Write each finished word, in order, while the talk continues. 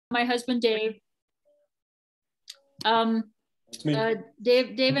My husband, Dave. It's me.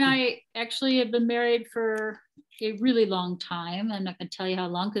 Dave and I actually have been married for a really long time. I'm not going to tell you how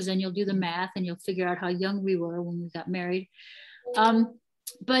long, because then you'll do the math and you'll figure out how young we were when we got married.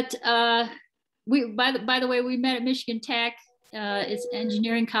 But by the way, we met at Michigan Tech. It's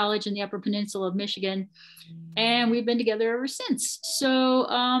engineering college in the Upper Peninsula of Michigan, and we've been together ever since.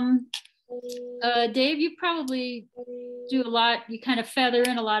 So, Dave, you probably do a lot. You kind of feather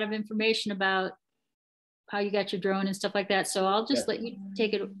in a lot of information about how you got your drone and stuff like that. So I'll just let you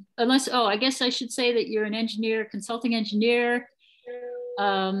take it. Unless, I guess I should say that you're an engineer, consulting engineer,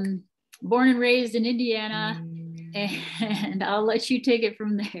 born and raised in Indiana, and I'll let you take it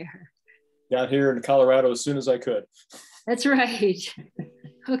from there. Got here in Colorado as soon as I could. That's right.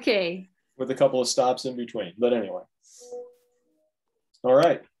 Okay. With a couple of stops in between, but anyway. All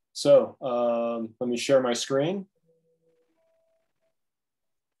right, so let me share my screen.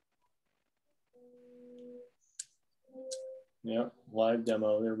 Yeah, live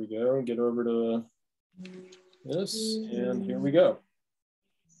demo, there we go. Get over to this, and here we go.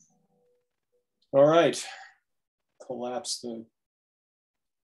 All right, collapse the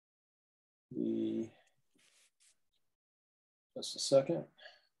just a second.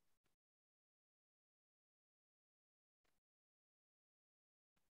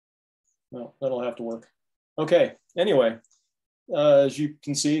 No, that'll have to work. Okay, anyway, as you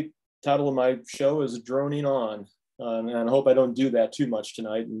can see, title of my show is Droning On. And I hope I don't do that too much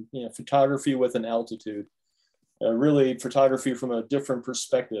tonight. And, photography with an altitude, really photography from a different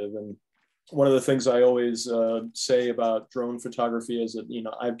perspective. And one of the things I always say about drone photography is that,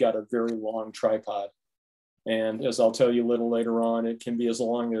 I've got a very long tripod. And as I'll tell you a little later on, it can be as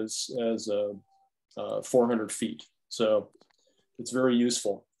long as 400 feet. So it's very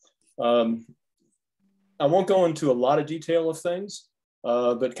useful. I won't go into a lot of detail of things.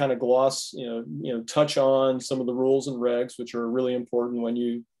 But kind of gloss, touch on some of the rules and regs, which are really important when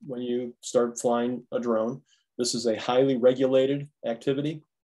you start flying a drone. This is a highly regulated activity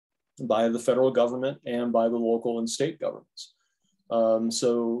by the federal government and by the local and state governments.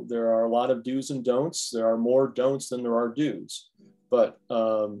 So there are a lot of do's and don'ts. There are more don'ts than there are do's, but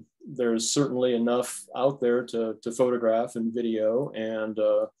there's certainly enough out there to photograph and video. And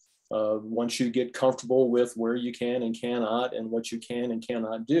once you get comfortable with where you can and cannot and what you can and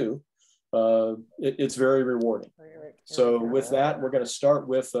cannot do, it's very rewarding. So with that, we're going to start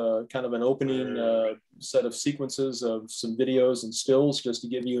with kind of an opening set of sequences of some videos and stills, just to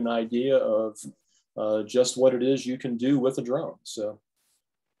give you an idea of just what it is you can do with a drone. So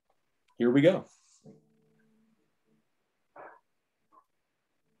here we go.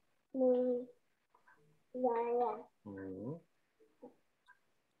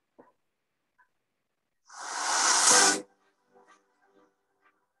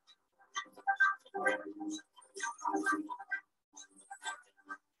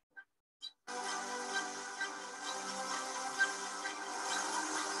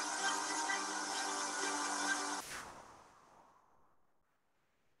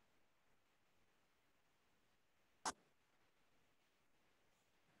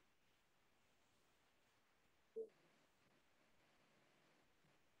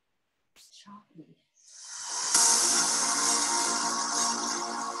 Choppy.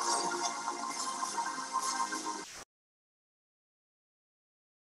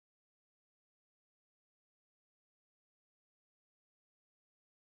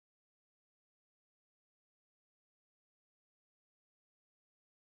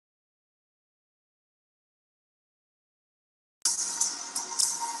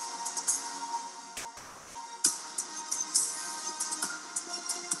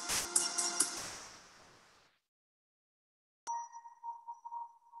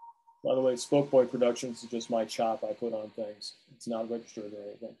 By the way, Spoke Boy Productions is just my chop I put on things. It's not registered or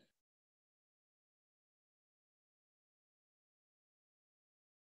anything.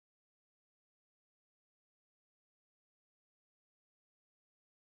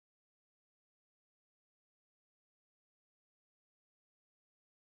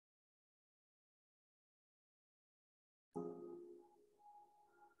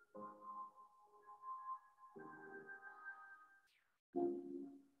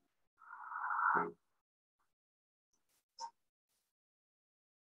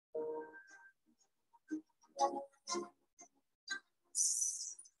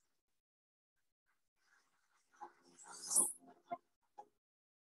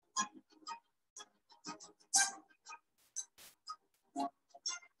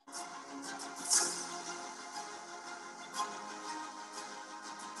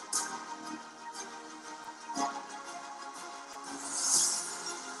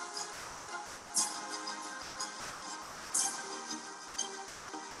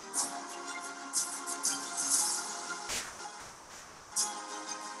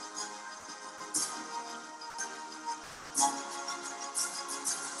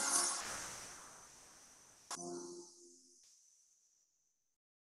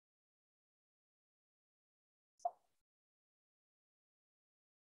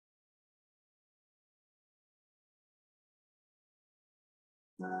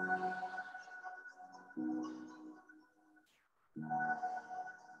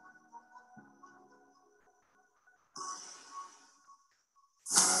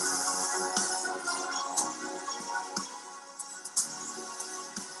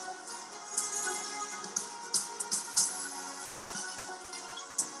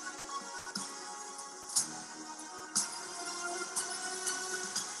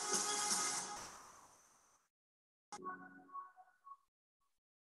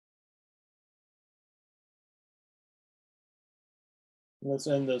 Let's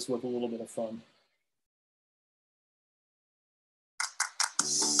end this with a little bit of fun.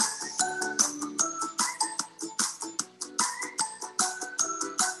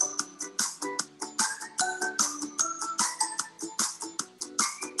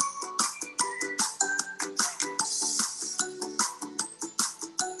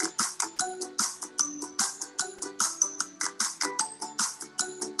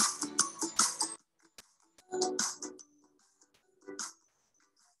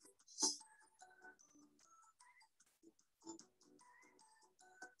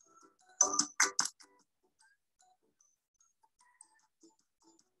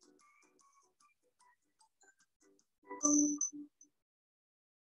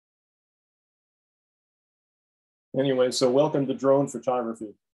 Anyway, so welcome to drone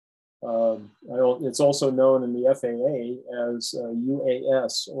photography. It's also known in the FAA as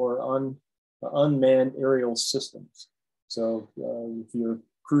UAS, or unmanned aerial systems. So if you're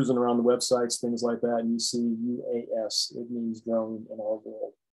cruising around the websites, things like that, and you see UAS, it means drone in our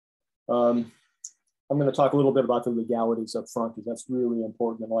world. I'm going to talk a little bit about the legalities up front, because that's really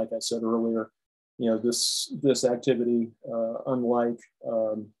important. And like I said earlier, this activity, unlike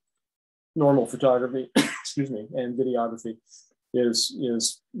normal photography, excuse me, and videography,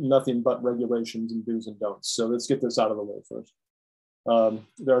 is nothing but regulations and do's and don'ts. So let's get this out of the way first.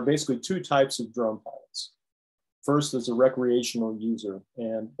 There are basically two types of drone pilots. First is a recreational user,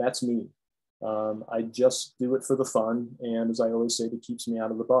 and that's me. I just do it for the fun, and as I always say, it keeps me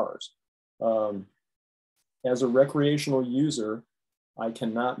out of the bars. As a recreational user, I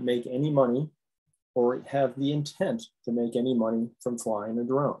cannot make any money or have the intent to make any money from flying a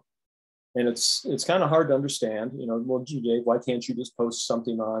drone. And it's kind of hard to understand, well, gee, Dave, why can't you just post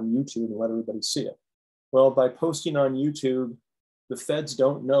something on YouTube and let everybody see it? Well, by posting on YouTube, the feds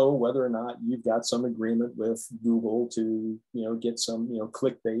don't know whether or not you've got some agreement with Google to, get some,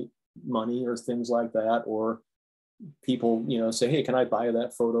 clickbait money or things like that, or people, say, hey, can I buy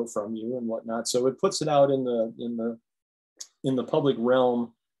that photo from you and whatnot? So it puts it out in the public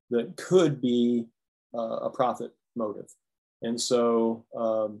realm that could be a profit motive. And so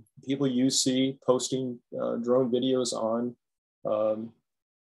people you see posting drone videos on the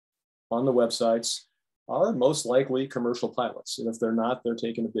websites are most likely commercial pilots. And if they're not, they're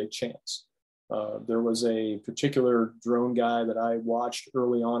taking a big chance. There was a particular drone guy that I watched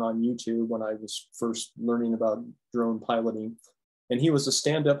early on YouTube when I was first learning about drone piloting. And he was a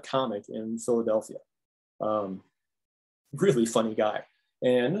stand-up comic in Philadelphia. Really funny guy.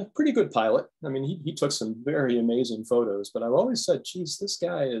 And a pretty good pilot. I mean, he took some very amazing photos, but I've always said, geez, this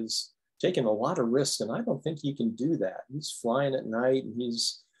guy is taking a lot of risks, and I don't think he can do that. He's flying at night, and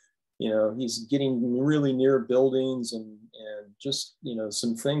he's getting really near buildings, and just,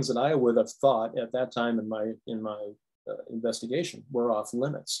 some things that I would have thought at that time in my investigation were off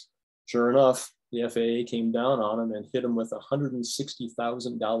limits. Sure enough, the FAA came down on him and hit him with a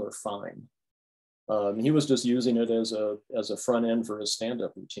 $160,000 fine. He was just using it as a front end for his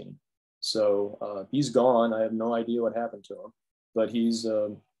stand-up routine. So he's gone. I have no idea what happened to him, but he's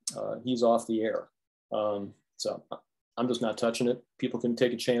off the air. So I'm just not touching it. People can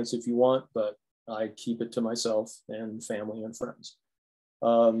take a chance if you want, but I keep it to myself and family and friends.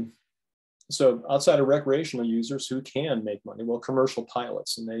 So outside of recreational users who can make money, well, commercial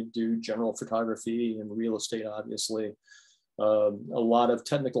pilots, and they do general photography and real estate, obviously. A lot of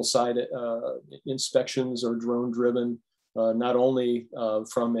technical side inspections are drone driven, not only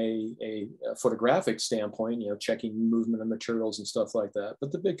from a photographic standpoint, checking movement of materials and stuff like that,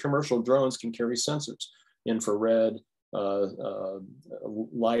 but the big commercial drones can carry sensors, infrared,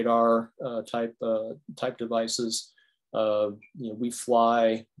 LiDAR type devices. We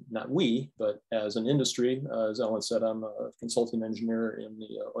fly, not we, but as an industry, as Ellen said, I'm a consulting engineer in the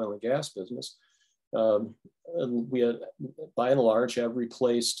oil and gas business. We had, by and large, have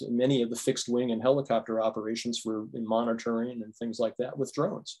replaced many of the fixed wing and helicopter operations for monitoring and things like that with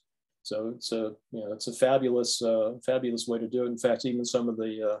drones. So it's a fabulous way to do it. In fact, even some of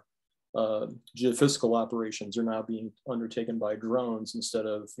the geophysical operations are now being undertaken by drones instead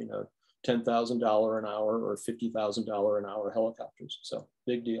of $10,000 an hour or $50,000 an hour helicopters. So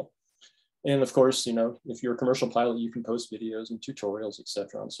big deal. And of course, you know, if you're a commercial pilot, you can post videos and tutorials, et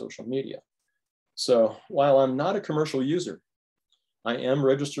cetera, on social media. So while I'm not a commercial user, I am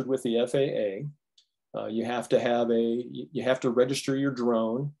registered with the FAA. You have to register your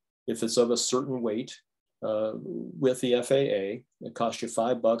drone if it's of a certain weight with the FAA. It costs you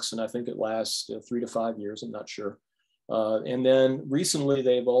 $5, and I think it lasts 3 to 5 years. I'm not sure. And then recently,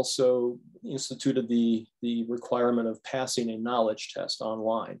 they've also instituted the requirement of passing a knowledge test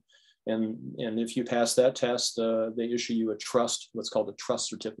online. And if you pass that test, they issue you a trust, what's called a trust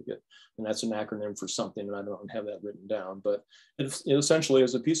certificate. And that's an acronym for something, and I don't have that written down. But it essentially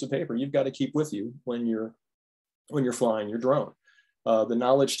is a piece of paper you've got to keep with you when you're flying your drone. The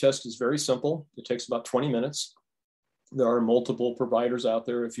knowledge test is very simple. It takes about 20 minutes. There are multiple providers out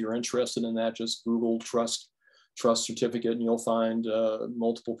there. If you're interested in that, just Google trust certificate, and you'll find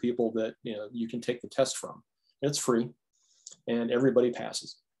multiple people that you can take the test from. It's free, and everybody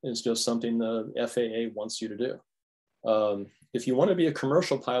passes. It's just something the FAA wants you to do. If you want to be a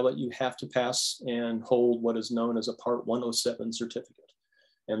commercial pilot, you have to pass and hold what is known as a Part 107 certificate.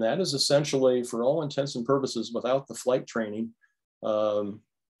 And that is essentially, for all intents and purposes, without the flight training, a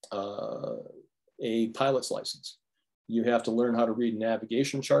pilot's license. You have to learn how to read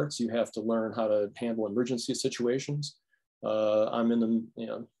navigation charts. You have to learn how to handle emergency situations. I'm in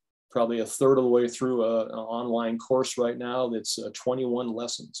the, probably a third of the way through an online course right now that's 21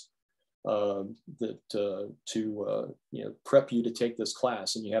 lessons to prep you to take this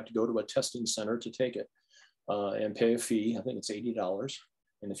class. And you have to go to a testing center to take it and pay a fee. I think it's $80.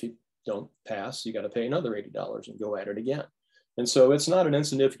 And if you don't pass, you got to pay another $80 and go at it again. And so it's not an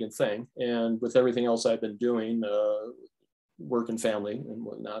insignificant thing. And with everything else I've been doing, work and family and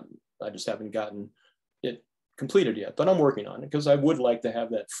whatnot, I just haven't gotten it completed yet, but I'm working on it because I would like to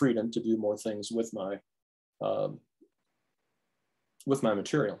have that freedom to do more things with my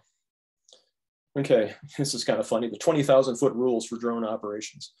material. Okay, this is kind of funny. The 20,000-foot rules for drone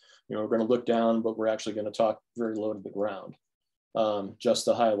operations. We're going to look down, but we're actually going to talk very low to the ground, just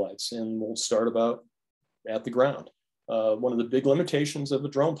the highlights. And we'll start about at the ground. One of the big limitations of a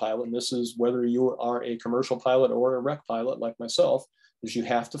drone pilot, and this is whether you are a commercial pilot or a rec pilot like myself, is you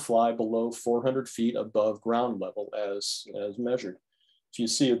have to fly below 400 feet above ground level as measured. If you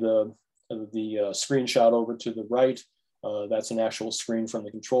see the screenshot over to the right, that's an actual screen from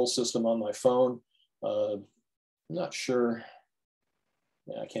the control system on my phone. I'm not sure.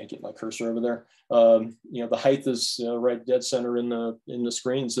 Yeah, I can't get my cursor over there. The height is right dead center in the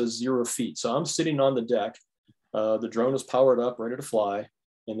screen. It says 0 feet. So I'm sitting on the deck. The drone is powered up, ready to fly,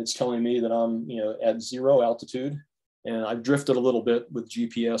 and it's telling me that I'm at 0 altitude. And I've drifted a little bit with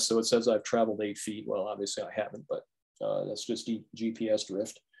GPS, so it says I've traveled 8 feet. Well, obviously I haven't, but that's just GPS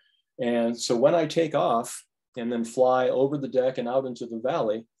drift. And so when I take off and then fly over the deck and out into the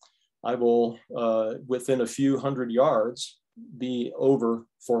valley, I will, within a few hundred yards, be over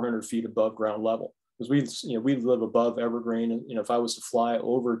 400 feet above ground level. Because we live above Evergreen, and if I was to fly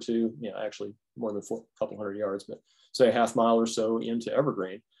over to, actually more than a couple hundred yards, but say a half mile or so into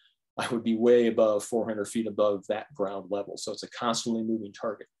Evergreen, I would be way above 400 feet above that ground level. So it's a constantly moving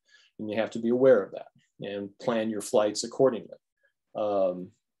target, and you have to be aware of that and plan your flights accordingly.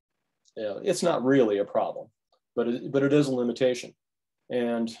 It's not really a problem, but it is a limitation.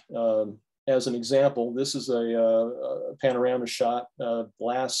 And as an example, this is a panorama shot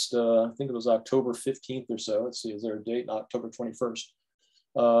last, I think it was October 15th or so. Let's see, is there a date? October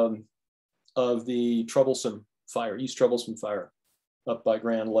 21st, of the Troublesome Fire, East Troublesome Fire up by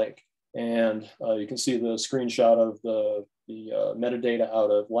Grand Lake. And you can see the screenshot of the metadata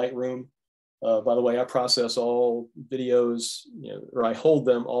out of Lightroom. By the way, I process all videos, or I hold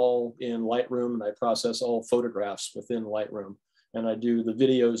them all in Lightroom, and I process all photographs within Lightroom. And I do the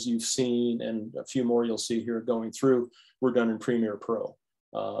videos you've seen, and a few more you'll see here going through, we're done in Premiere Pro.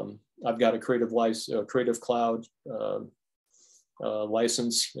 I've got a Creative Cloud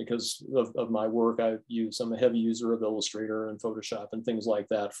license because of my work. I'm a heavy user of Illustrator and Photoshop and things like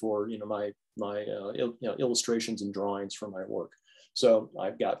that for my illustrations and drawings for my work. So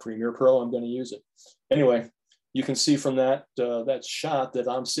I've got Premiere Pro. I'm going to use it anyway. You can see from that shot that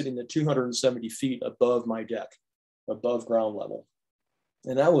I'm sitting at 270 feet above my deck, above ground level,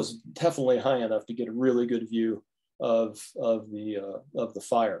 and that was definitely high enough to get a really good view of the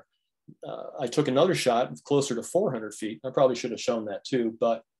fire. I took another shot closer to 400 feet. I probably should have shown that too,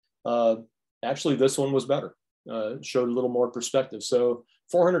 but actually this one was better. It showed a little more perspective. So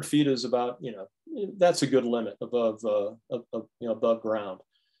 400 feet is about, that's a good limit above above ground.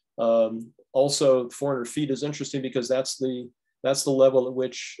 Also, 400 feet is interesting because that's the That's the level at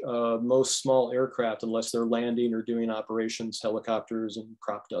which most small aircraft, unless they're landing or doing operations, helicopters and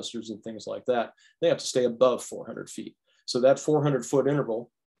crop dusters and things like that, they have to stay above 400 feet. So that 400-foot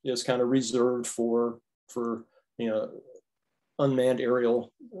interval is kind of reserved for unmanned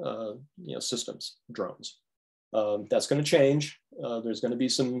aerial systems, drones. That's going to change. There's going to be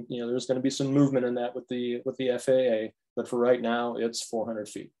some movement in that with the FAA, but for right now, it's 400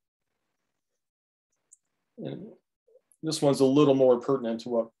 feet. And this one's a little more pertinent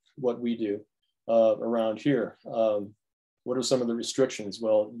to what we do around here. What are some of the restrictions?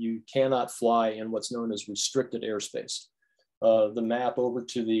 Well, you cannot fly in what's known as restricted airspace. The map over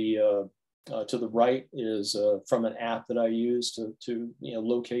to the right is from an app that I use to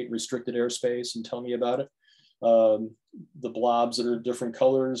locate restricted airspace and tell me about it. The blobs that are different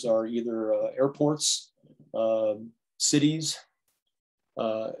colors are either airports, cities,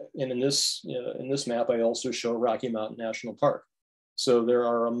 and in this map, I also show Rocky Mountain National Park. So there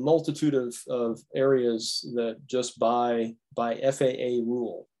are a multitude of areas that just by FAA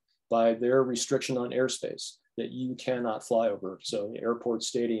rule, by their restriction on airspace, that you cannot fly over. So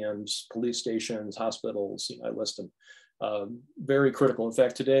airports, stadiums, police stations, hospitals, I list them. Very critical. In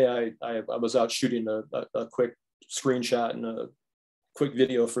fact, today I was out shooting a quick screenshot and a quick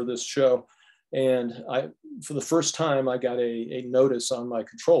video for this show. And for the first time, I got a notice on my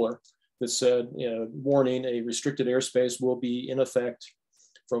controller that said, warning, a restricted airspace will be in effect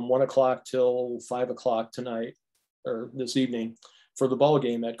from 1 o'clock till 5 o'clock tonight or this evening for the ball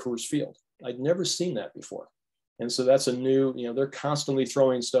game at Coors Field. I'd never seen that before. And so that's a new, they're constantly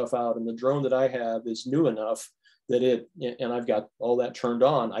throwing stuff out, and the drone that I have is new enough that and I've got all that turned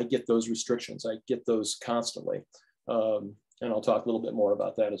on. I get those restrictions. I get those constantly. And I'll talk a little bit more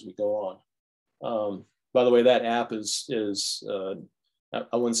about that as we go on. By the way, that app is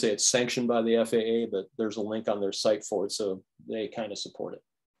I wouldn't say it's sanctioned by the FAA, but there's a link on their site for it, so they kind of support it.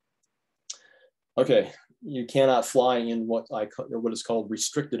 Okay, you cannot fly in what is called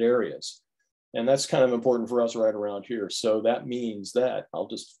restricted areas. And that's kind of important for us right around here. So that means that, I'll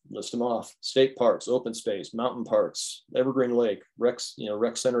just list them off: state parks, open space, mountain parks, Evergreen Lake, rec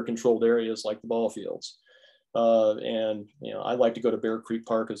center controlled areas like the ball fields. And I like to go to Bear Creek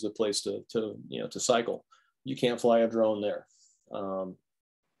Park as a place to cycle. You can't fly a drone there.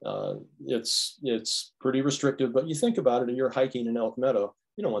 It's pretty restrictive, but you think about it, and you're hiking in Elk Meadow,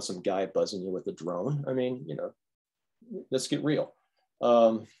 you don't want some guy buzzing you with a drone. I mean, let's get real.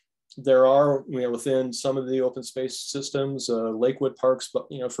 There are, within some of the open space systems, Lakewood Parks, but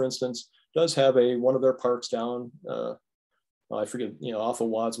for instance, does have one of their parks down, I forget, off of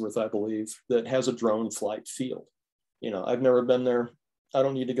Wadsworth, I believe, that has a drone flight field. I've never been there. I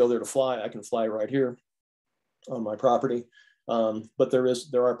don't need to go there to fly. I can fly right here on my property. But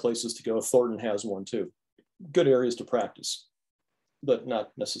there are places to go. Thornton has one too. Good areas to practice, but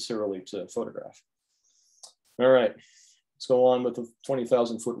not necessarily to photograph. All right, let's go on with the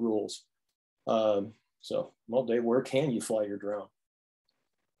 20,000-foot rules. Well, Dave, where can you fly your drone?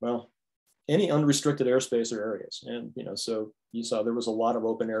 Well, any unrestricted airspace or areas. And, so you saw there was a lot of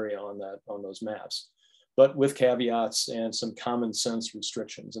open area on those maps, but with caveats and some common sense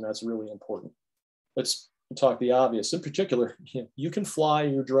restrictions. And that's really important. Let's talk the obvious. In particular, you can fly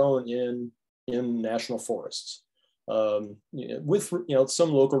your drone in national forests with,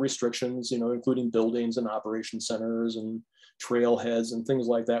 some local restrictions, including buildings and operation centers and trailheads and things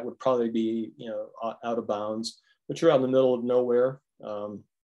like that would probably be, out of bounds, but you're out in the middle of nowhere.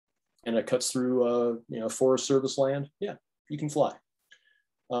 And it cuts through, Forest Service land, yeah, you can fly.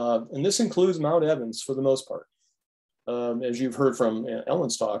 And this includes Mount Evans for the most part. As you've heard from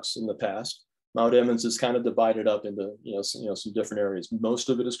Ellen's talks in the past, Mount Evans is kind of divided up into, some different areas. Most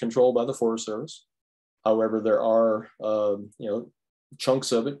of it is controlled by the Forest Service. However, there are,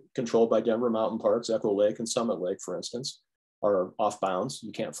 chunks of it controlled by Denver Mountain Parks. Echo Lake and Summit Lake, for instance, are off bounds.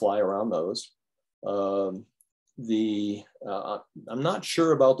 You can't fly around those. I'm not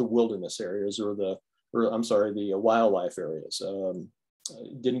sure about the wilderness areas or the wildlife areas.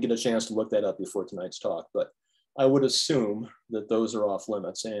 Didn't get a chance to look that up before tonight's talk, but I would assume that those are off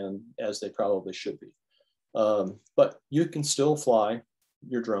limits, and as they probably should be. But you can still fly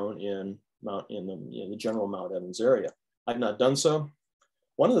your drone in the general Mount Evans area. I've not done so.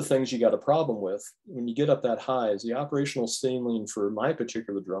 One of the things you got a problem with when you get up that high is the operational ceiling for my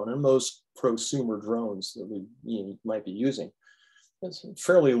particular drone and most prosumer drones that we might be using. It's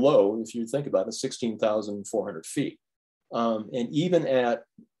fairly low if you think about it, 16,400 feet. And even at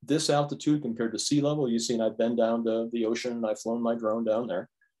this altitude compared to sea level, you've seen I've been down to the ocean and I've flown my drone down there.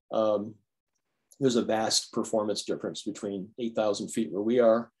 There's a vast performance difference between 8,000 feet where we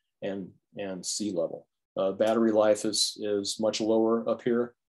are and sea level. Battery life is much lower up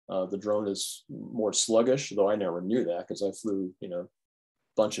here. The drone is more sluggish, though I never knew that because I flew, a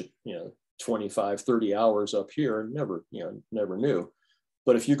bunch of, 25, 30 hours up here and never knew.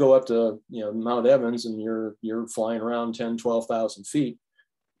 But if you go up to, Mount Evans and you're flying around 10, 12,000 feet,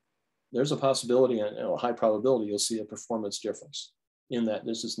 there's a possibility and a high probability you'll see a performance difference in that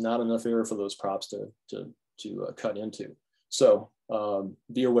this is not enough air for those props to cut into. So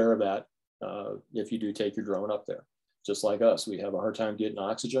be aware of that if you do take your drone up there. Just like us, we have a hard time getting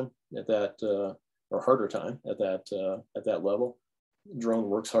oxygen at that, or harder time at that level. The drone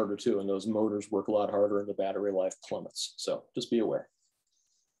works harder too, and those motors work a lot harder, and the battery life plummets. So just be aware.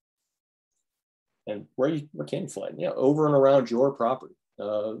 And where can you fly? Yeah, over and around your property.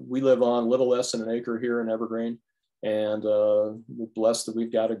 We live on a little less than an acre here in Evergreen, and we're blessed that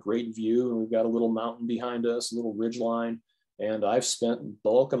we've got a great view, and we've got a little mountain behind us, a little ridge line, and I've spent the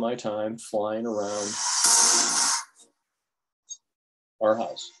bulk of my time flying around our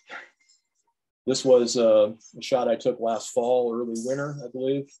house. This was a shot I took last fall, early winter, I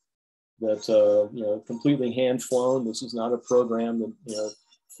believe, that, completely hand flown. This is not a program that,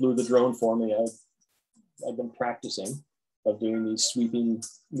 flew the drone for me. I've been practicing of doing these sweeping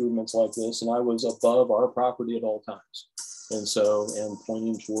movements like this, and I was above our property at all times. And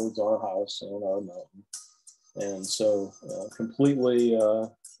pointing towards our house and our mountain. And so completely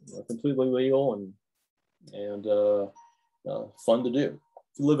legal and fun to do.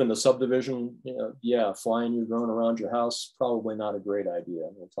 If you live in the subdivision, flying your drone around your house, probably not a great idea.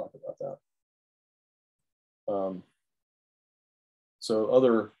 We'll talk about that. So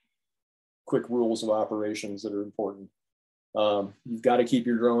other quick rules of operations that are important. You've got to keep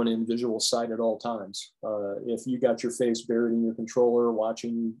your drone in visual sight at all times. If you got your face buried in your controller,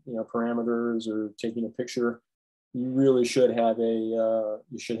 watching parameters or taking a picture, you really should have a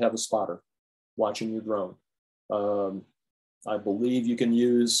spotter watching your drone. I believe you can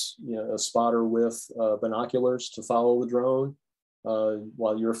use a spotter with binoculars to follow the drone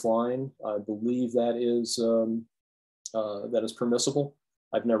while you're flying. I believe that is permissible.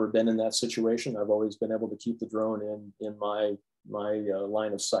 I've never been in that situation. I've always been able to keep the drone in my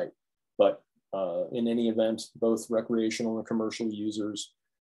line of sight. But in any event, both recreational and commercial users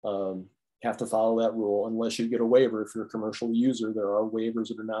have to follow that rule unless you get a waiver. If you're a commercial user, there are waivers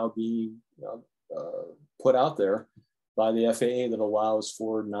that are now being put out there by the FAA that allows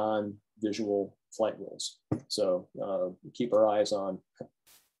for non-visual flight rules. So keep our eyes on,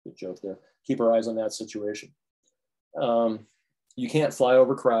 good joke there, keep our eyes on that situation. You can't fly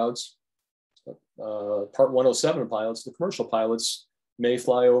over crowds. Part 107 pilots, the commercial pilots, may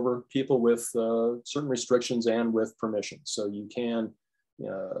fly over people with certain restrictions and with permission. So you can,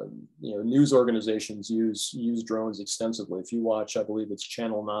 news organizations use drones extensively. If you watch, I believe it's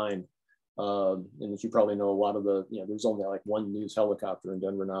Channel 9, and if you probably know a lot of the, there's only like one news helicopter in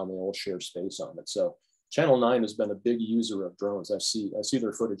Denver now, and they all share space on it. So Channel 9 has been a big user of drones. I see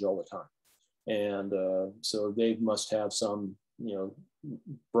their footage all the time. And so they must have some,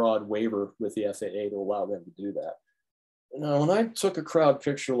 broad waiver with the FAA to allow them to do that. Now, when I took a crowd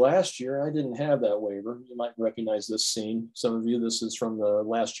picture last year, I didn't have that waiver. You might recognize this scene. Some of you, this is from the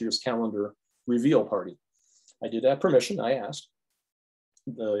last year's calendar reveal party. I did have permission. I asked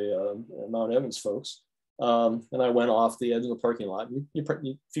the Mount Evans folks, and I went off the edge of the parking lot. If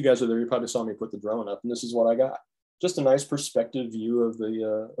you guys are there, you probably saw me put the drone up, and this is what I got. Just a nice perspective view of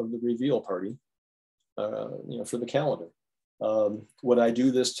the reveal party, for the calendar. Would I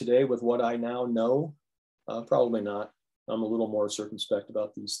do this today with what I now know? Probably not. I'm a little more circumspect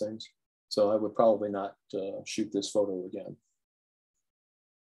about these things. So I would probably not shoot this photo again.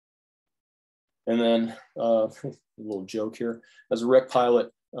 And then a little joke here. As a rec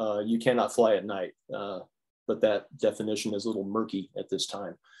pilot, you cannot fly at night, but that definition is a little murky at this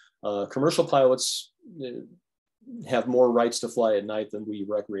time. Commercial pilots have more rights to fly at night than we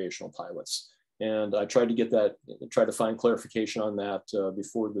recreational pilots. And I tried to find clarification on that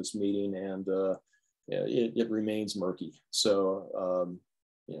before this meeting, and it remains murky. So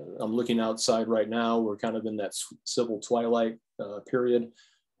I'm looking outside right now. We're kind of in that civil twilight period.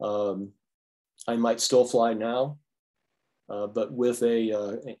 I might still fly now, but with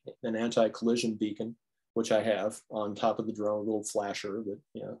an anti-collision beacon, which I have on top of the drone, a little flasher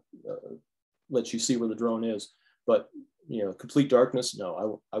that lets you see where the drone is. But complete darkness,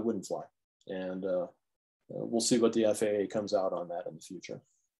 no, I wouldn't fly. And we'll see what the FAA comes out on that in the future.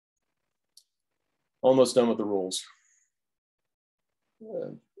 Almost done with the rules.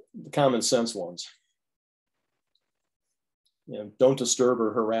 The common sense ones. Don't disturb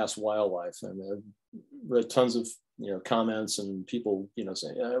or harass wildlife. And I've read tons of comments and people,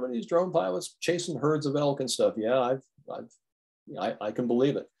 saying, yeah, these drone pilots chasing herds of elk and stuff. Yeah, I can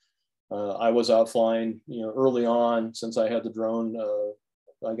believe it. I was out flying, early on since I had the drone.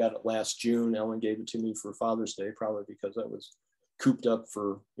 I got it last June. Ellen gave it to me for Father's Day, probably because I was cooped up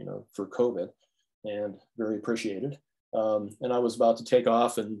for COVID, and very appreciated. And I was about to take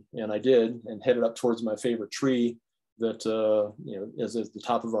off, and I did, and headed up towards my favorite tree that is at the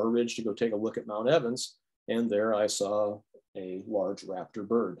top of our ridge to go take a look at Mount Evans. And there I saw a large raptor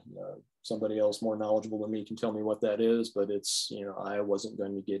bird. Somebody else more knowledgeable than me can tell me what that is, but it's, I wasn't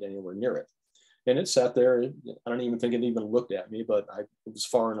going to get anywhere near it. And it sat there. I don't even think it even looked at me, but it was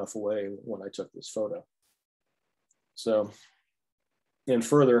far enough away when I took this photo. So, and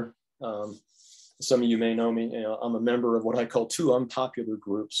further, some of you may know me, I'm a member of what I call two unpopular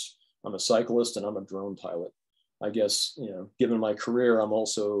groups. I'm a cyclist and I'm a drone pilot. I guess, given my career, I'm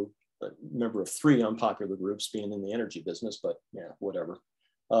also a member of three unpopular groups, being in the energy business, but yeah, whatever.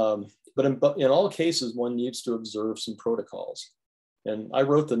 But in all cases, one needs to observe some protocols. And I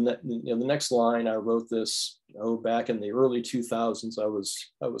wrote the next line. I wrote this back in the early 2000s. I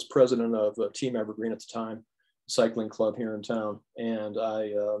was president of Team Evergreen at the time, cycling club here in town, and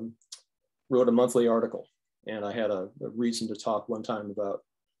I wrote a monthly article. And I had a reason to talk one time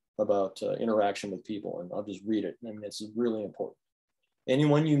about interaction with people, and I'll just read it. I mean, it's really important.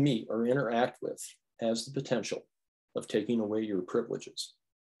 Anyone you meet or interact with has the potential of taking away your privileges.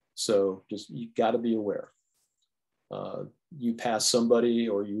 So you got to be aware. You pass somebody,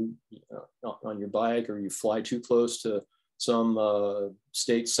 or you on your bike, or you fly too close to some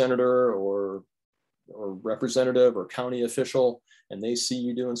state senator or representative or county official, and they see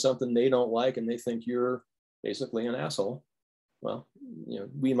you doing something they don't like, and they think you're basically an asshole. Well,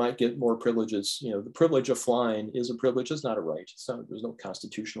 we might get more privileges. The privilege of flying is a privilege. It's not a right. There's no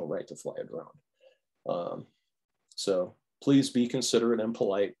constitutional right to fly a drone. So please be considerate and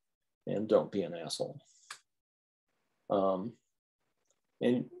polite, and don't be an asshole.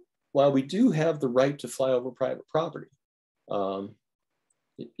 And while we do have the right to fly over private property,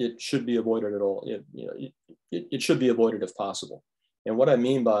 it should be avoided at all. It should be avoided if possible. And what I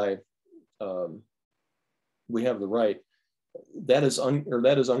mean by we have the right, that is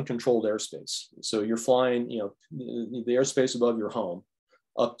uncontrolled airspace. So you're flying, the airspace above your home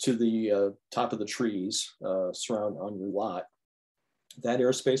up to the top of the trees surround on your lot. That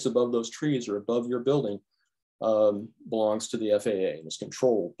airspace above those trees or above your building belongs to the FAA and is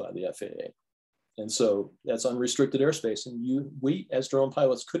controlled by the FAA. And so that's unrestricted airspace, and we as drone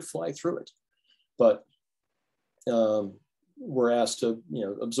pilots could fly through it, but we're asked to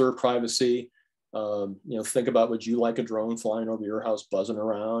observe privacy. Think about, would you like a drone flying over your house, buzzing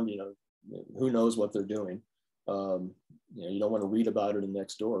around? Who knows what they're doing? You don't want to read about it in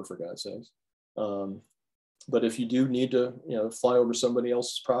Nextdoor, for God's sakes. But if you do need to, fly over somebody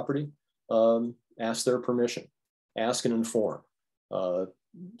else's property, ask their permission, ask and inform.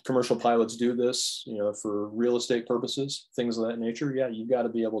 Commercial pilots do this, for real estate purposes, things of that nature. Yeah, you've got to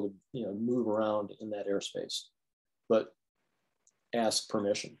be able to, move around in that airspace, but ask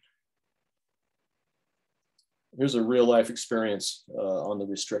permission. Here's a real life experience on the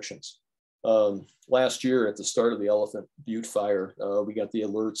restrictions. Last year at the start of the Elephant Butte fire, we got the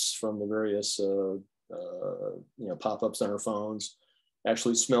alerts from the various pop-ups on our phones,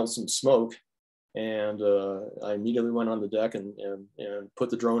 actually smelled some smoke. And I immediately went on the deck and put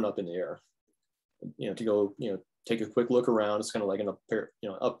the drone up in the air, to go, take a quick look around. It's kind of like an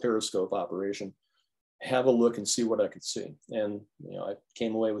up periscope operation. Have a look and see what I could see. And, I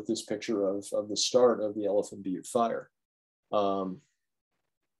came away with this picture of the start of the Elephant Butte fire. There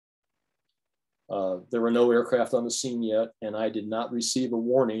were no aircraft on the scene yet, and I did not receive a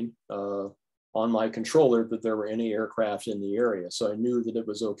warning on my controller that there were any aircraft in the area. So I knew that it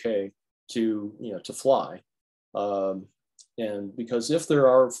was okay to fly. And because if there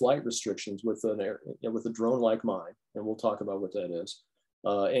are flight restrictions with with a drone like mine, and we'll talk about what that is,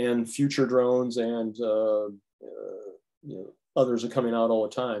 and future drones and others are coming out all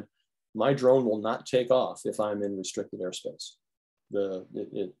the time, my drone will not take off if I'm in restricted airspace. The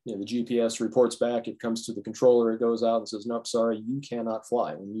GPS reports back, it comes to the controller, it goes out and says, nope, sorry, you cannot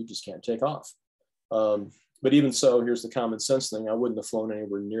fly, and you just can't take off. But even so, here's the common sense thing. I wouldn't have flown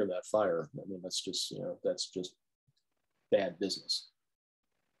anywhere near that fire. I mean, that's just bad business.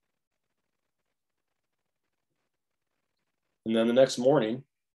 And then the next morning,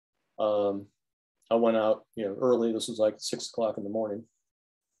 I went out, early. This was like 6 o'clock in the morning.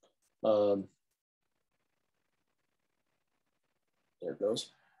 There it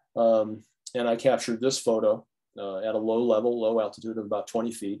goes. And I captured this photo at a low altitude of about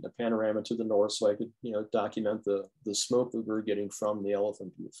 20 feet, a panorama to the north, so I could, document the smoke that we were getting from the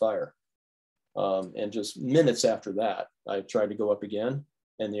Elephant Butte fire. And just minutes after that, I tried to go up again,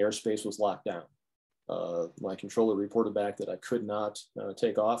 and the airspace was locked down. My controller reported back that I could not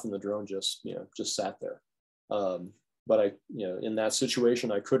take off, and the drone just sat there. But I, in that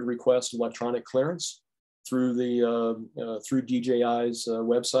situation, I could request electronic clearance through through DJI's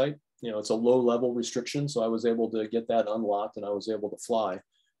website. It's a low-level restriction, so I was able to get that unlocked, and I was able to fly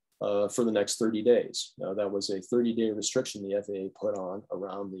for the next 30 days. That was a 30-day restriction the FAA put on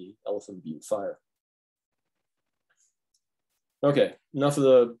around the Elephant Butte fire. Okay, enough of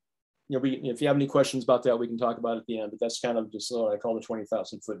the, if you have any questions about that, we can talk about it at the end, but that's kind of just what I call the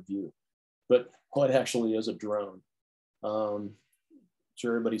 20,000-foot view. But what actually is a drone?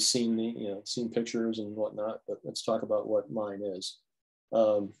 Sure, everybody's seen seen pictures and whatnot, but let's talk about what mine is.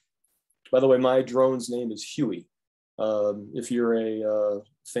 By the way, my drone's name is Huey. If you're a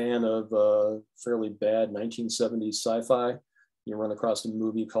fan of fairly bad 1970s sci-fi, you run across a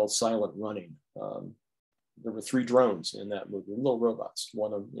movie called Silent Running. There were 3 drones in that movie, little robots,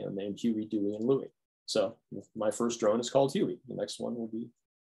 one of named Huey, Dewey, and Louie. So my first drone is called Huey. The next one will be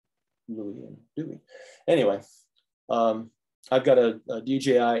Louie and Dewey. Anyway, I've got a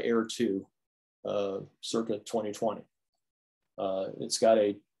DJI Air 2 circa 2020. It's got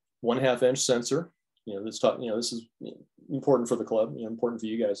a 1/2 inch sensor. This is important for the club, important for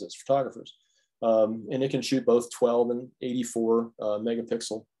you guys as photographers. And it can shoot both 12 and 84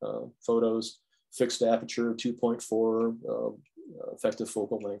 megapixel photos, fixed aperture 2.4, effective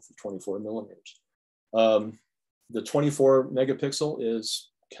focal length of 24 millimeters. The 24 megapixel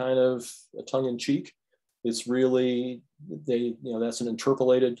is kind of a tongue-in-cheek. It's really, that's an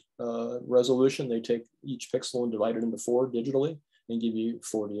interpolated resolution. They take each pixel and divide it into 4 digitally and give you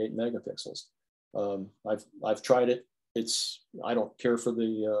 48 megapixels. I've tried it. I don't care for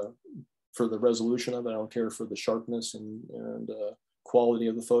the resolution of it. I don't care for the sharpness and quality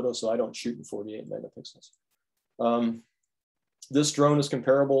of the photo, so I don't shoot in 48 megapixels. This drone is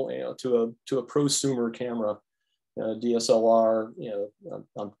comparable to a prosumer camera, DSLR.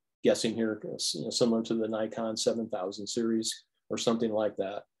 I'm guessing here, similar to the Nikon 7000 series or something like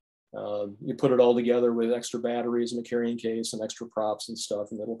that. You put it all together with extra batteries and a carrying case and extra props and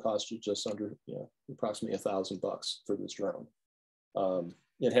stuff, and it'll cost you just under, approximately $1,000 for this drone.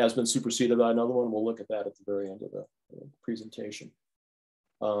 It has been superseded by another one. We'll look at that at the very end of the presentation.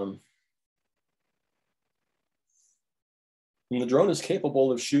 And the drone is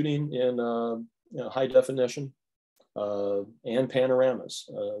capable of shooting in high definition and panoramas.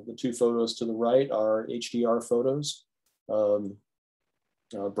 The 2 photos to the right are HDR photos,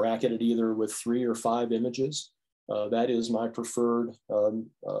 bracketed either with 3 or 5 images. That is my preferred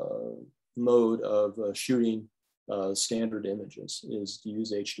mode of shooting standard images, is to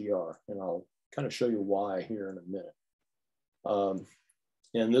use HDR, and I'll kind of show you why here in a minute.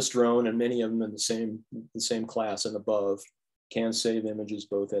 And this drone, and many of them in the same class and above, can save images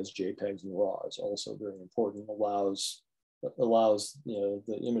both as JPEGs and RAW. Is also very important. Allows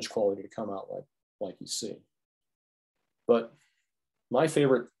the image quality to come out like you see. But my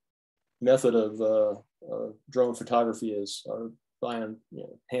favorite method of drone photography is buying,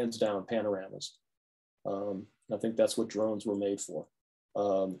 hands down, panoramas. I think that's what drones were made for.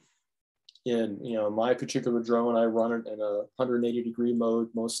 In my particular drone, I run it in a 180-degree mode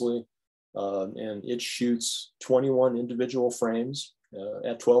mostly, and it shoots 21 individual frames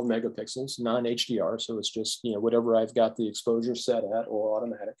at 12 megapixels, non-HDR. So it's just whatever I've got the exposure set at or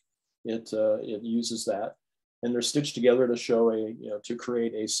automatic. It uses that, and they're stitched together to show to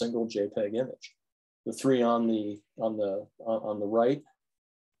create a single JPEG image. The 3 on the right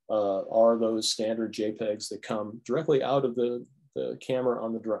are those standard JPEGs that come directly out of the camera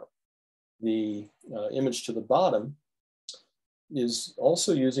on the drone. The image to the bottom is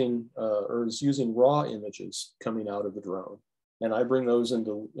also using raw images coming out of the drone, and I bring those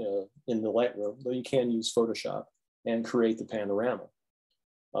into Lightroom, though you can use Photoshop, and create the panorama.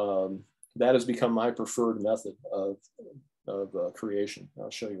 That has become my preferred method of creation. I'll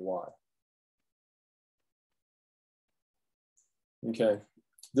show you why. Okay,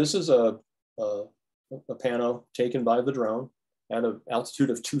 this is a pano taken by the drone at an altitude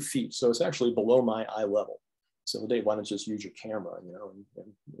of 2 feet. So it's actually below my eye level. So Dave, why don't you just use your camera, and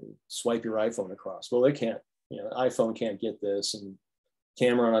swipe your iPhone across? Well, they can't, iPhone can't get this, and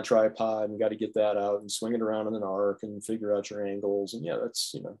camera on a tripod, and you got to get that out and swing it around in an arc and figure out your angles. And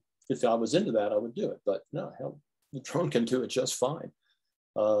that's, if I was into that, I would do it. But no, hell, the drone can do it just fine.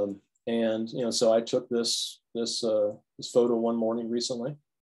 So I took this photo one morning recently,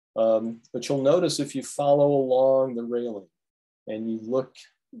 But you'll notice if you follow along the railing and you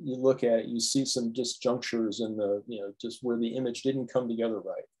look at it, you see some disjunctures in the, just where the image didn't come together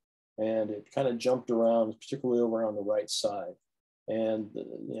right. And it kind of jumped around, particularly over on the right side. And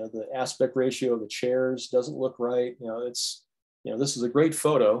the aspect ratio of the chairs doesn't look right. This is a great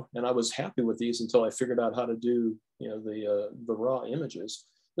photo, and I was happy with these until I figured out how to do, the raw images.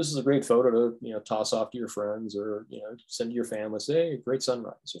 This is a great photo to, toss off to your friends or, send to your family, say, hey, great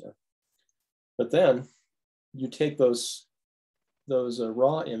sunrise, But then you take those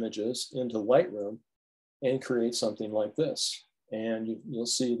raw images into Lightroom and create something like this. And you'll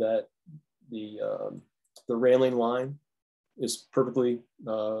see that the railing line is perfectly,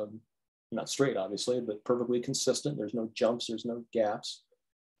 not straight, obviously, but perfectly consistent. There's no jumps, there's no gaps.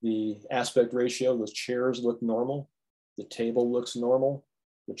 The aspect ratio, those chairs look normal. The table looks normal.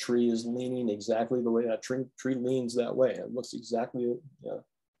 The tree is leaning exactly the way that tree leans that way. It looks exactly the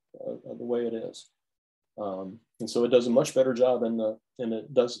way it is. And so it does a much better job and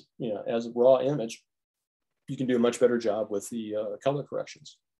it does, as a raw image, you can do a much better job with the color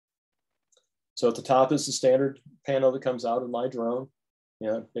corrections. So at the top is the standard panel that comes out of my drone.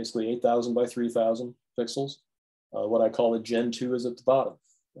 Basically 8,000 by 3,000 pixels. What I call a Gen 2 is at the bottom.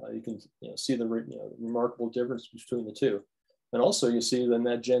 You can see the remarkable difference between the two. And also you see then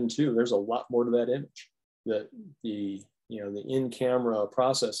that Gen 2, there's a lot more to that image that the in-camera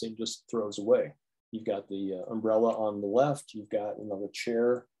processing just throws away. You've got the umbrella on the left, you've got another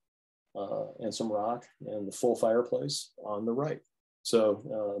chair and some rock and the full fireplace on the right.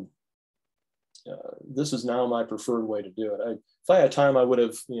 So this is now my preferred way to do it. If I had time, I would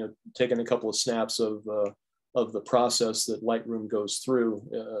have taken a couple of snaps of the process that Lightroom goes through.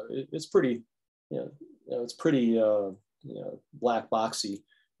 It's pretty, it's pretty black boxy,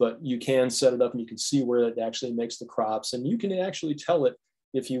 but you can set it up and you can see where it actually makes the crops, and you can actually tell it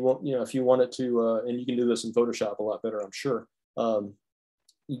if you want, if you want it to, and you can do this in Photoshop a lot better, I'm sure.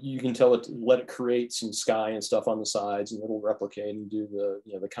 You can tell it to let it create some sky and stuff on the sides, and it'll replicate and do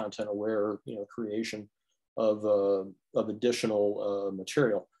the content aware creation of additional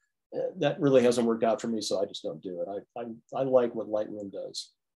material. That really hasn't worked out for me, so I just don't do it. I like what Lightroom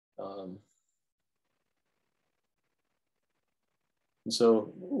does. And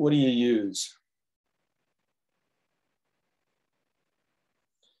so what do you use?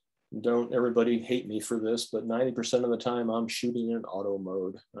 Don't everybody hate me for this, but 90% of the time I'm shooting in auto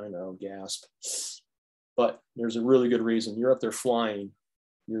mode. I know, gasp. But there's a really good reason. You're up there flying.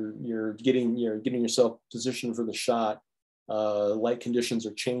 You're getting yourself positioned for the shot. Light conditions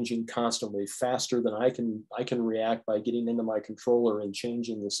are changing constantly, faster than I can react by getting into my controller and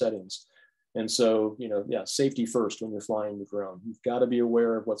changing the settings. And so, safety first when you're flying the drone. You've got to be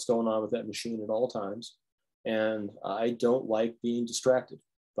aware of what's going on with that machine at all times. And I don't like being distracted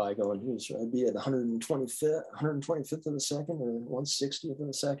by going, should I be at 125th of a second or 160th of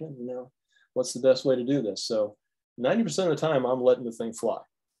a second? What's the best way to do this? So 90% of the time I'm letting the thing fly.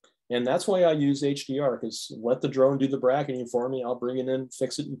 And that's why I use HDR, because let the drone do the bracketing for me. I'll bring it in,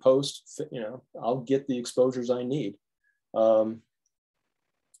 fix it in post, I'll get the exposures I need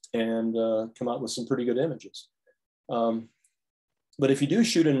and come out with some pretty good images. But if you do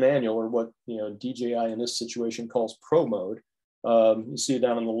shoot in manual, or what DJI in this situation calls pro mode, you see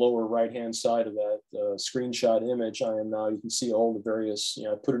down on the lower right-hand side of that screenshot image, I am now, you can see all the various,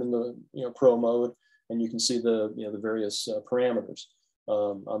 put it in the pro mode, and you can see the, the various parameters.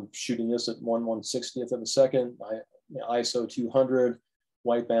 I'm shooting this at 1/160th of a second, ISO 200,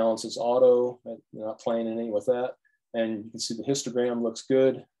 white balance is auto, I'm not playing any with that. And you can see the histogram looks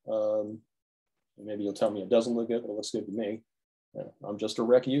good. Maybe you'll tell me it doesn't look good, but it looks good to me. I'm just a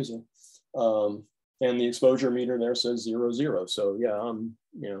rec user. And the exposure meter there says 0, 0. So yeah,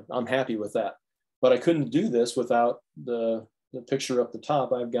 I'm happy with that. But I couldn't do this without the picture up the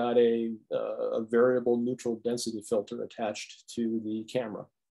top. I've got a variable neutral density filter attached to the camera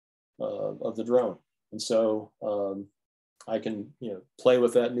of the drone. And so I can play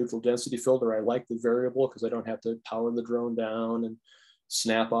with that neutral density filter. I like the variable because I don't have to power the drone down and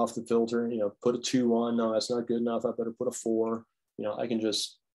snap off the filter, put a 2 on. No, that's not good enough. I better put a 4. I can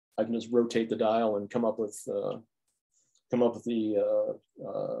just rotate the dial and come up with the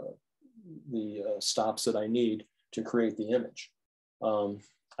stops that I need to create the image.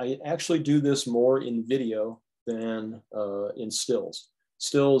 I actually do this more in video than in stills.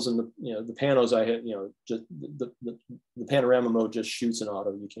 Stills and the panos I had, just the panorama mode just shoots in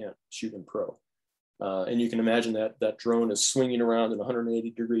auto. You can't shoot in pro. And you can imagine that drone is swinging around in a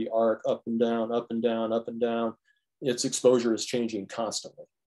 180-degree arc, up and down, up and down, up and down. Its exposure is changing constantly.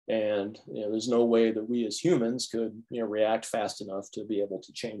 And there's no way that we as humans could react fast enough to be able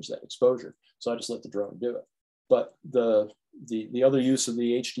to change that exposure. So I just let the drone do it. But the other use of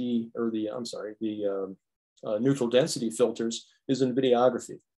the HD, or the neutral density filters is in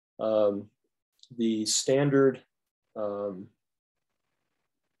videography. The standard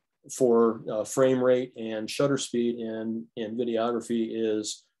for frame rate and shutter speed in videography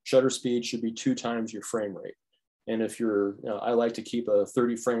is shutter speed should be 2 times your frame rate. And if you're, I like to keep a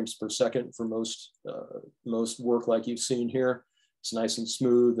 30 frames per second for most work like you've seen here. It's nice and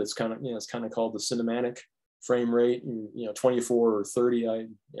smooth. It's kind of, it's kind of called the cinematic frame rate. And, 24 or 30, I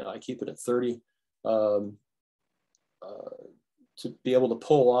keep it at 30. To be able to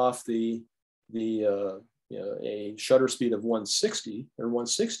pull off a shutter speed of 160 or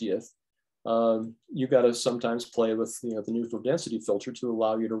 1/60th, you got to sometimes play with the neutral density filter to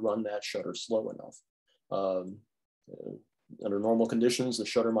allow you to run that shutter slow enough. Under normal conditions, the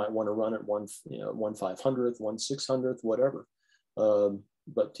shutter might want to run at 1/500th, 1/600th, whatever.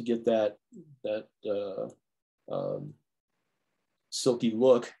 But to get that silky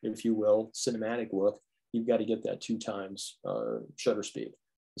look, if you will, cinematic look, you've got to get that 2 times shutter speed.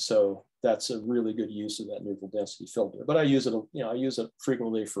 So that's a really good use of that neutral density filter. But I use it, I use it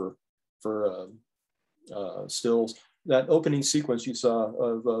frequently for stills. That opening sequence you saw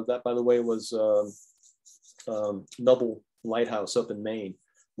of that, by the way, was Nubble Lighthouse up in Maine.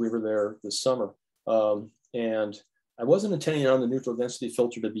 We were there this summer, and I wasn't intending on the neutral density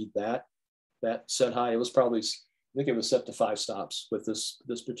filter to be that set high. It was probably, I think it was set to 5 stops with this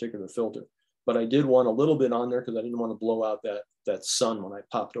particular filter. But I did want a little bit on there because I didn't want to blow out that sun when I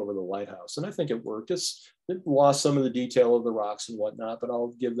popped over the lighthouse. And I think it worked. It lost some of the detail of the rocks and whatnot, but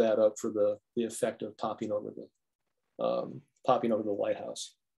I'll give that up for the effect of popping over the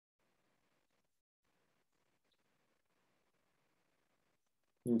lighthouse.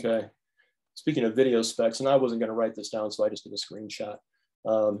 Okay. Speaking of video specs, and I wasn't going to write this down, so I just did a screenshot.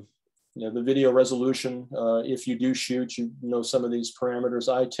 The video resolution, if you do shoot, some of these parameters.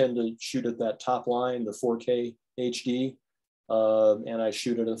 I tend to shoot at that top line, the 4K HD, and I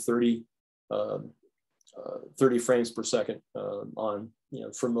shoot at a 30 frames per second on,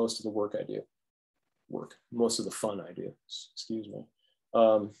 for most of the work I do. Most of the fun I do, excuse me.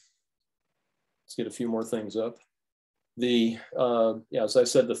 Let's get a few more things up. As I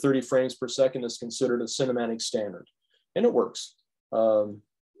said, the 30 frames per second is considered a cinematic standard, and it works.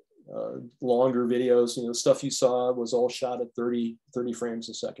 Longer videos, the stuff you saw was all shot at 30 frames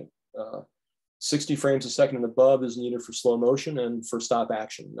a second. 60 frames a second and above is needed for slow motion and for stop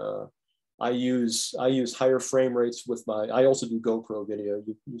action. I use higher frame rates with I also do GoPro video.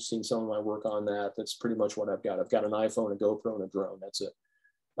 You've seen some of my work on that. That's pretty much what I've got. I've got an iPhone, a GoPro, and a drone. That's it.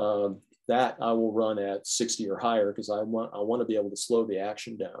 That I will run at 60 or higher because I want to be able to slow the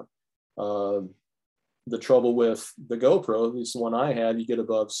action down. The trouble with the GoPro, at least the one I have, you get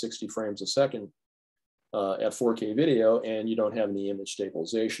above 60 frames a second at 4K video, and you don't have any image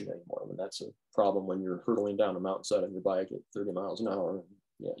stabilization anymore. And that's a problem when you're hurtling down a mountainside on your bike at 30 miles an hour.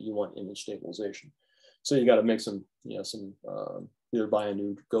 Yeah, you want image stabilization. So you got to make some, either buy a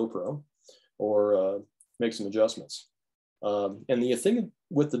new GoPro or make some adjustments. And the thing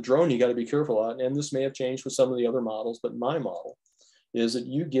with the drone, you got to be careful on, and this may have changed with some of the other models, but my model is that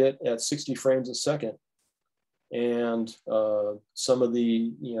you get at 60 frames a second, and some of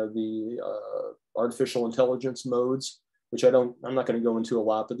the artificial intelligence modes, which I'm not going to go into a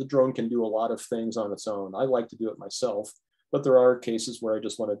lot, but the drone can do a lot of things on its own. I like to do it myself, but there are cases where I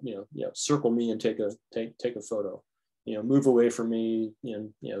just want to circle me and take a photo, move away from me,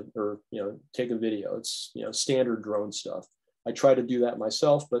 or take a video. It's standard drone stuff. I try to do that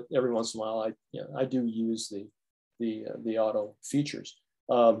myself, but every once in a while I do use the auto features.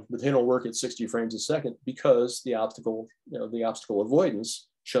 But they don't work at 60 frames a second because the obstacle avoidance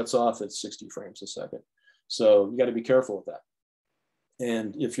shuts off at 60 frames a second. So you got to be careful with that.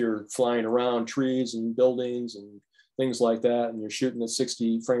 And if you're flying around trees and buildings and things like that, and you're shooting at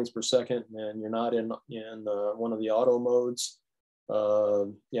 60 frames per second, and you're not in one of the auto modes,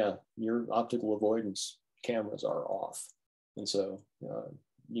 your optical avoidance cameras are off. And so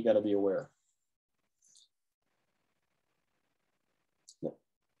you got to be aware.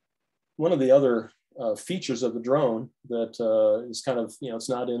 One of the other features of the drone that is kind of, it's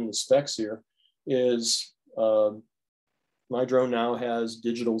not in the specs here, is my drone now has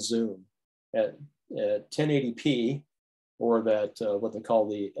digital zoom at 1080p, or that what they call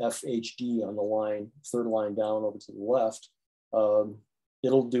the FHD on the line, third line down over to the left.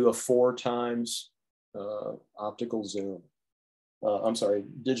 It'll do a 4 times optical zoom.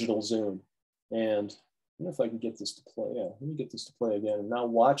 Digital zoom. And wonder if I can get this to play. Yeah, let me get this to play again. And now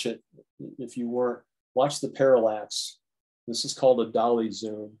watch it. If you weren't, watch the parallax. This is called a dolly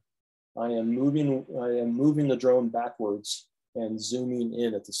zoom. I am moving the drone backwards and zooming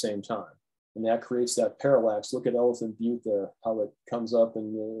in at the same time. And that creates that parallax. Look at Elephant Butte there, how it comes up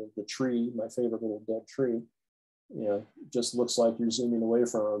in the tree, my favorite little dead tree. You know, just looks like you're zooming away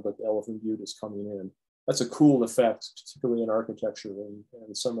from it, but the Elephant Butte is coming in. That's a cool effect, particularly in architecture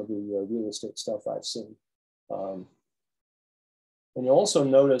and some of the real estate stuff I've seen. And you'll also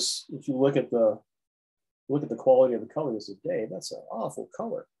notice, if you look at the quality of the color, you say, "Dave, that's an awful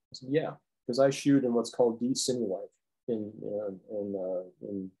color." I said, "Yeah, because I shoot in what's called D-Cinelight in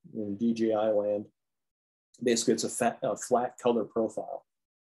DJI land. Basically, it's a flat color profile,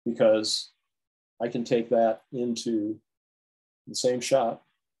 because I can take that into the same shot,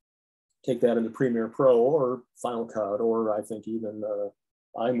 take that into Premiere Pro or Final Cut, or I think even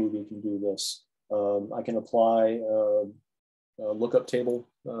iMovie can do this. I can apply lookup table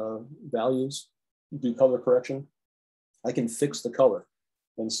values, do color correction. I can fix the color.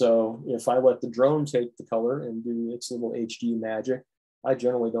 And so if I let the drone take the color and do its little HD magic, I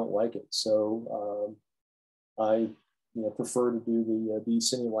generally don't like it. So I prefer to do the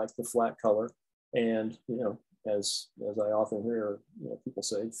D-Cinelight, the flat color. And, as I often hear people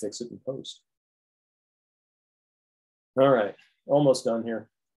say, fix it in post. All right, almost done here.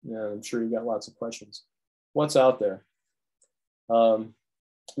 I'm sure you got lots of questions. What's out there?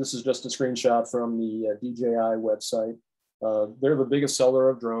 This is just a screenshot from the DJI website. They're the biggest seller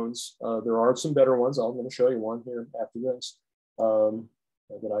of drones. There are some better ones. I'm going to show you one here after this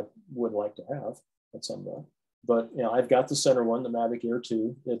that I would like to have at some point. But I've got the center one, the Mavic Air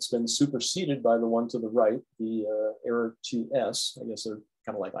 2. It's been superseded by the one to the right, the Air 2S. I guess they're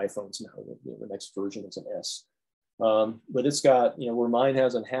kind of like iPhones now. The next version is an S. But it's got, where mine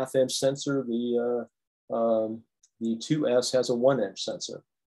has a 1/2-inch sensor, the 2S has a 1-inch sensor.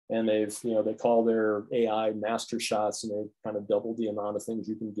 And they call their AI master shots, and they kind of doubled the amount of things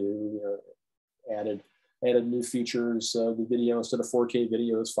you can do. Added new features. The video, instead of 4K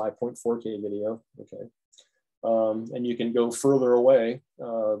video, is 5.4K video. Okay. And you can go further away.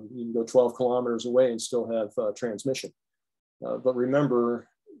 You can go 12 kilometers away and still have transmission. But remember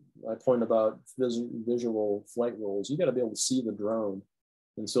my point about visual flight rules. You got to be able to see the drone.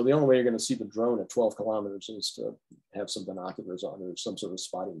 And so the only way you're going to see the drone at 12 kilometers is to have some binoculars on or some sort of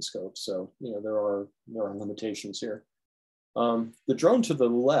spotting scope. So, there are limitations here. The drone to the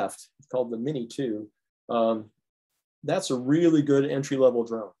left, called the Mini 2, that's a really good entry-level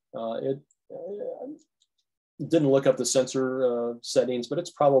drone. It didn't look up the sensor settings, but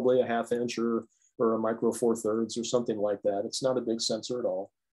it's probably a 1/2 inch or a micro 4/3 or something like that. It's not a big sensor at all.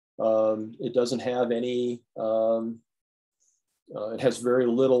 It doesn't have any, it has very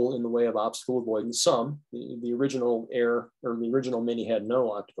little in the way of optical avoidance. The original Air or the original Mini had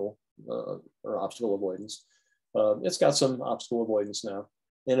no optical or obstacle avoidance. It's got some obstacle avoidance now,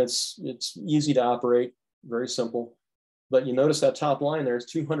 and it's easy to operate, very simple. But you notice that top line there is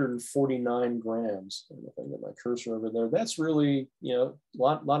 249 grams. And if I get my cursor over there, that's really, a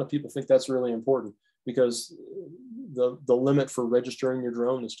lot of people think that's really important, because the limit for registering your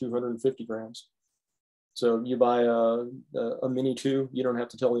drone is 250 grams. So you buy a Mini 2, you don't have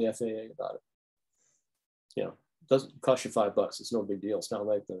to tell the FAA about it. It doesn't cost you $5. It's no big deal. It's not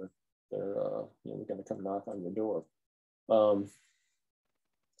like they're going to come knock on your door.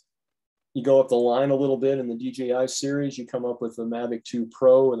 You go up the line a little bit in the DJI series, you come up with the Mavic 2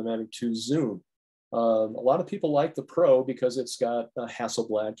 Pro and the Mavic 2 Zoom. A lot of people like the Pro because it's got a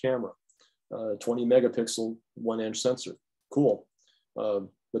Hasselblad camera, 20 megapixel 1-inch sensor. Cool.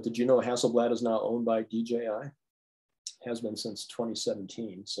 But did you know Hasselblad is now owned by DJI? Has been since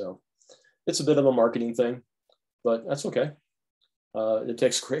 2017. So it's a bit of a marketing thing, but that's okay. It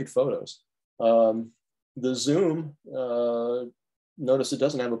takes great photos. The Zoom, notice it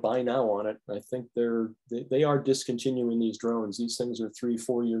doesn't have a buy now on it. I think they are discontinuing these drones. These things are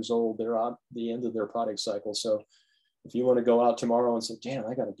 3-4 years old. They're at the end of their product cycle. So if you want to go out tomorrow and say, damn,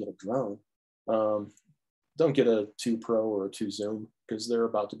 I got to get a drone, don't get a 2 Pro or a 2 Zoom, because they're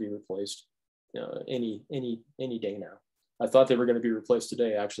about to be replaced any day now. I thought they were going to be replaced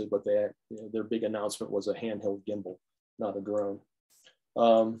today, actually, but their big announcement was a handheld gimbal, not a drone.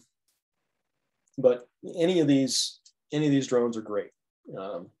 But any of these drones are great.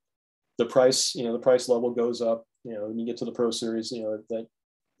 The price level goes up. When you get to the Pro Series,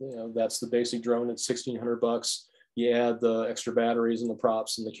 that's the basic drone at $1,600. You add the extra batteries and the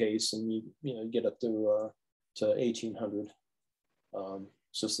props and the case, and you get up to $1,800.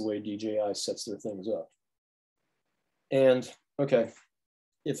 It's just the way DJI sets their things up. And okay,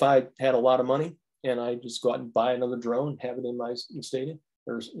 if I had a lot of money, and I just go out and buy another drone and have it in my stadium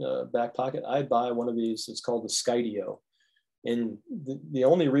or back pocket, I buy one of these. It's called the Skydio. And the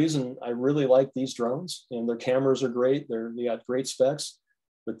only reason I really like these drones, and their cameras are great, they got great specs,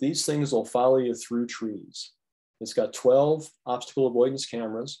 but these things will follow you through trees. It's got 12 obstacle avoidance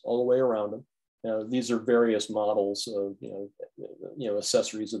cameras all the way around them. These are various models of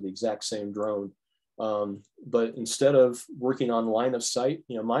accessories of the exact same drone. But instead of working on line of sight,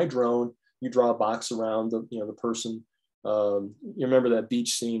 my drone, you draw a box around the person. You remember that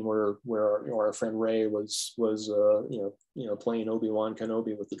beach scene where our friend Ray was playing Obi-Wan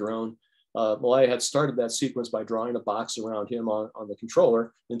Kenobi with the drone. Well, I had started that sequence by drawing a box around him on the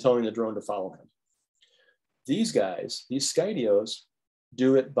controller and telling the drone to follow him. These guys, these Skydios,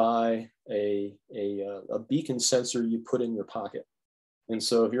 do it by a beacon sensor you put in your pocket. And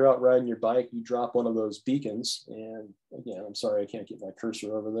so if you're out riding your bike, you drop one of those beacons, and again, I'm sorry I can't get my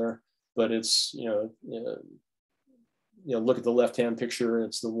cursor over there, but it's look at the left-hand picture.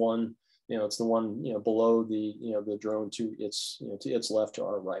 It's the one below the drone to its left to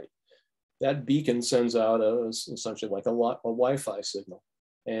our right. That beacon sends out essentially like a Wi-Fi signal,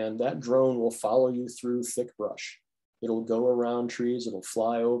 and that drone will follow you through thick brush. It'll go around trees. It'll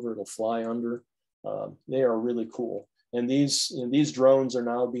fly over. It'll fly under. They are really cool. And these drones are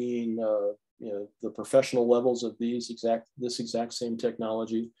now being the professional levels of this exact same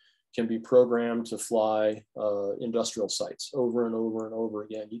technology can be programmed to fly industrial sites over and over and over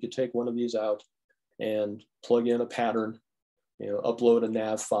again. You could take one of these out and plug in a pattern, upload a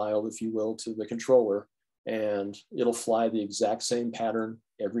nav file, if you will, to the controller, and it'll fly the exact same pattern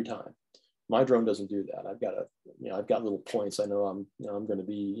every time. My drone doesn't do that. I've got little points. I know I'm going to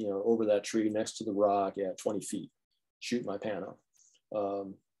be over that tree next to the rock at 20 feet, shoot my pano.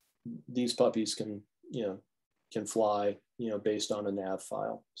 These puppies can fly based on a nav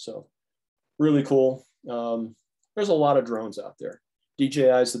file. So really cool. There's a lot of drones out there.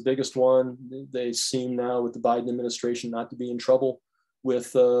 DJI is the biggest one. They seem now with the Biden administration not to be in trouble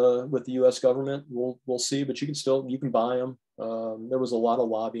with the U.S. government. We'll see, but you can buy them. There was a lot of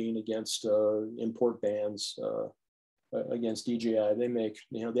lobbying against import bans against DJI. They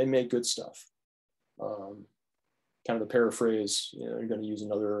make good stuff. Kind of to paraphrase, you're going to use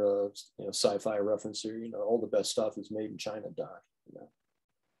another sci-fi reference here. All the best stuff is made in China, Doc,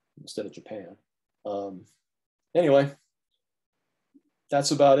 instead of Japan. Anyway,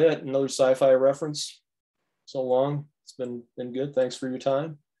 that's about it. Another sci-fi reference. So long. It's been good. Thanks for your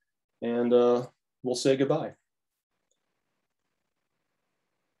time, and we'll say goodbye.